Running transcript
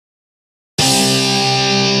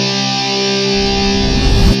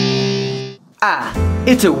Ah,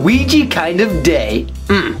 it's a Ouija kind of day.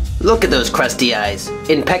 Look at those crusty eyes.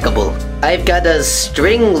 Impeccable. I've got a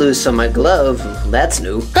string loose on my glove. That's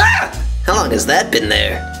new. Ah! How long has that been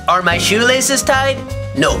there? Are my shoelaces tied?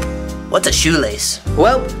 Nope. What's a shoelace?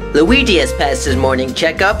 Well, Luigi has passed his morning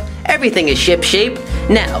checkup. Everything is shipshape.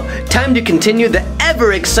 Now, time to continue the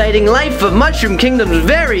ever-exciting life of Mushroom Kingdom's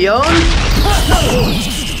very own...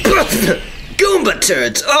 Goomba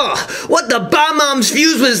turds! Oh, what the bomb-mom's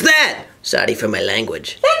fuse was that? Sorry for my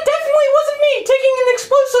language. That definitely wasn't me taking an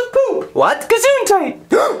explosive poop. What?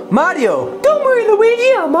 Gesundheit. Mario! Don't worry,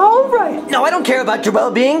 Luigi, I'm all right. No, I don't care about your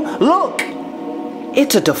well-being. Look!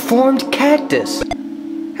 It's a deformed cactus.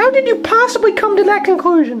 How did you possibly come to that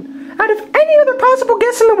conclusion? Out of any other possible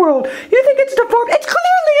guess in the world, you think it's deformed? It's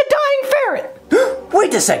clearly a dying ferret.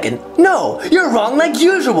 Wait a second. No, you're wrong like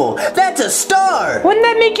usual. That's a star. Wouldn't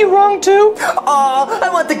that make you wrong too? Aw, I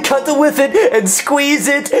want to cuddle with it and squeeze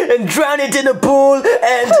it and drown it in a pool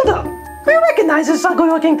and... Hold up. We recognize this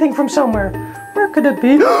ugly-looking thing from somewhere. Where could it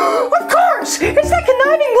be? Of course! It's that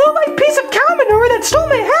conniving low-life piece of cow manure that stole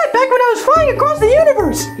my hat back when I was flying across the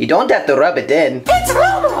universe! You don't have to rub it in. It's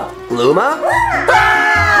Luma! Luma?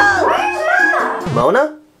 Ah! Where's Mona?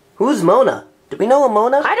 Mona? Who's Mona? Do we know a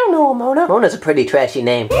Mona? I don't know a Mona. Mona's a pretty trashy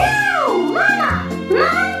name. No! Mona!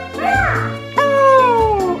 Mona!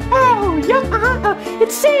 Oh, yup,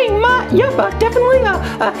 it's saying yup, definitely,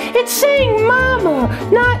 it's saying mama,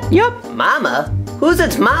 not yup. Mama? Who's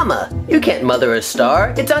its mama? You can't mother a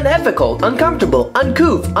star. It's unethical, uncomfortable,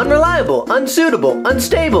 uncouth, unreliable, unsuitable,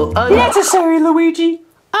 unstable, Necessary, Luigi.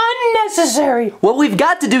 Unnecessary. Well, we've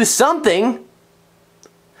got to do something.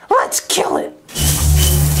 Let's kill it.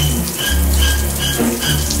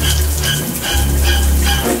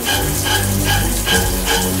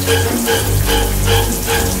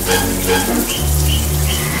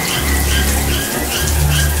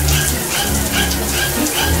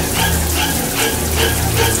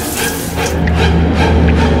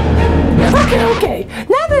 Okay,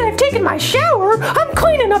 now that I've taken my shower, I'm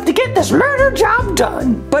clean enough to get this murder job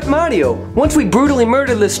done. But Mario, once we brutally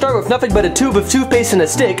murder this star with nothing but a tube of toothpaste and a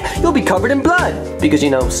stick, you'll be covered in blood. Because, you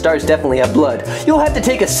know, stars definitely have blood. You'll have to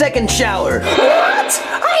take a second shower. What?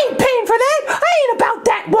 I ain't paying for that. I ain't about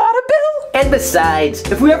that water bill. And besides,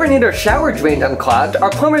 if we ever need our shower drained unclogged, our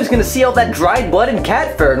plumber's gonna see all that dried blood and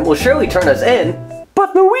cat fur and will surely turn us in.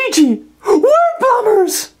 But Luigi, we're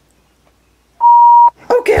plumbers.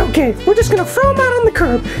 Okay, we're just gonna throw him out on the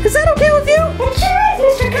curb. Is that okay with you? It sure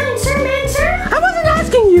is, Mr. Kind Sir, man, sir. I wasn't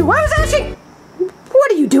asking you, I was asking...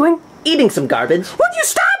 What are you doing? Eating some garbage. Would you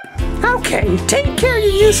stop? Okay, take care,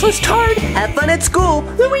 you useless tard. Have fun at school.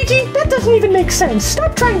 Luigi, that doesn't even make sense.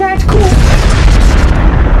 Stop trying to act cool.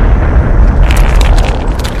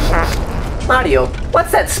 Mario,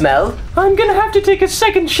 what's that smell? I'm gonna have to take a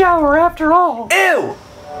second shower after all. Ew!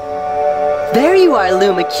 There you are,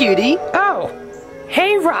 Luma cutie. Oh.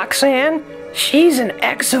 Hey, Roxanne. She's an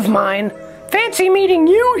ex of mine. Fancy meeting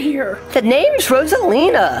you here. The name's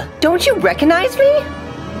Rosalina. Don't you recognize me?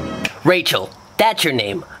 Rachel, that's your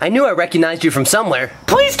name. I knew I recognized you from somewhere.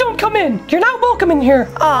 Please don't come in. You're not welcome in here.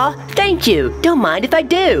 Aw, thank you. Don't mind if I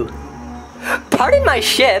do. Pardon my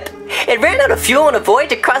ship. It ran out of fuel on a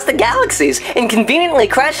voyage across the galaxies and conveniently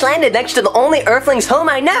crash-landed next to the only Earthling's home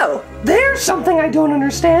I know. There's something I don't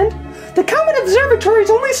understand. The Comet Observatory is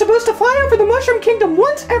only supposed to fly over the Mushroom Kingdom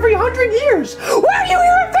once every 100 years. Why are you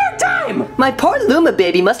here at fair time? My poor Luma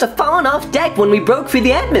baby must have fallen off deck when we broke through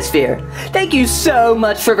the atmosphere. Thank you so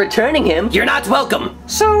much for returning him. You're not welcome.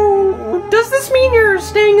 So, does this mean you're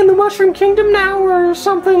staying in the Mushroom Kingdom now or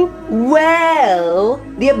something? Well,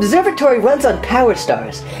 the observatory runs on power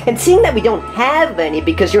stars, and seeing that we don't have any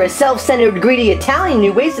because you're a self-centered, greedy Italian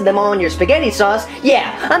who wasted them all on your spaghetti sauce,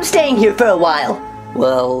 yeah, I'm staying here for a while.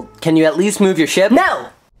 Well, can you at least move your ship? No!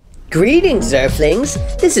 Greetings, Earthlings.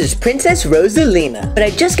 This is Princess Rosalina, but I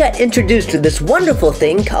just got introduced to this wonderful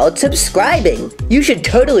thing called subscribing. You should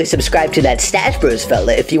totally subscribe to that StacheBros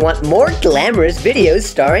fella if you want more glamorous videos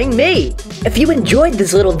starring me. If you enjoyed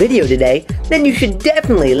this little video today, then you should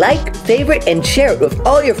definitely like, favorite, and share it with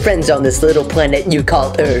all your friends on this little planet you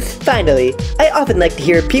call Earth. Finally, I often like to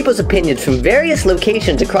hear people's opinions from various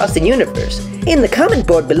locations across the universe. In the comment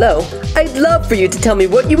board below, I'd love for you to tell me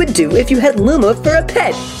what you would do if you had Luma for a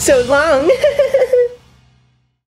pet. So long!